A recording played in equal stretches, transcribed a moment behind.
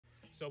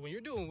So when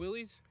you're doing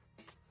wheelies,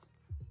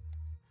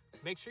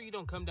 make sure you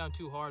don't come down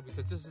too hard,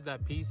 because this is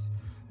that piece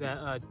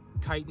that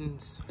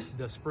tightens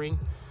the spring.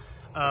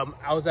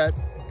 I was at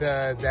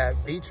that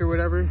beach or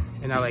whatever,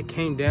 and I like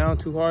came down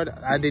too hard.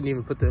 I didn't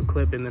even put the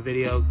clip in the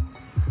video,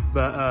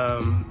 but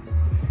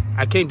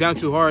I came down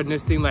too hard and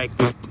this thing like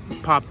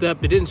popped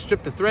up. It didn't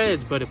strip the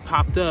threads, but it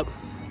popped up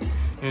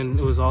and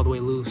it was all the way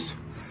loose.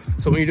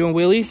 So when you're doing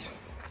wheelies,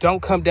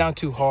 don't come down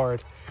too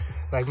hard.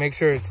 Like, make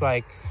sure it's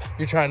like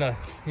you're trying to,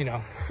 you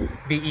know,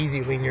 be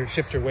easy, lean your,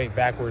 shift your weight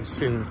backwards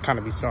and kind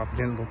of be soft,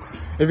 gentle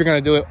if you're gonna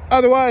do it.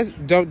 Otherwise,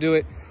 don't do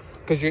it,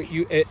 because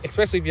you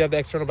especially if you have the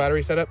external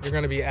battery set up, you're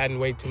gonna be adding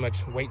way too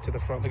much weight to the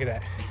front. Look at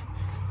that.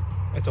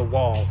 It's a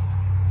wall.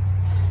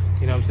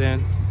 You know what I'm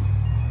saying?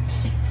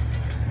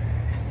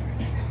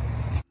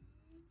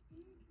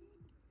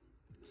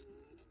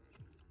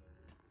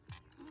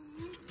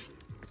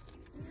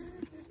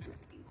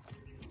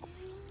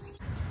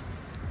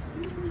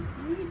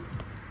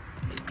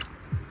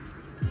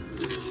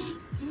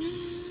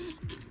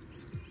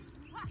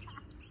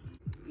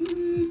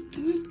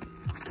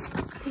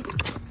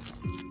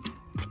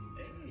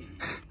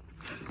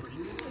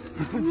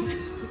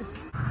 Hey.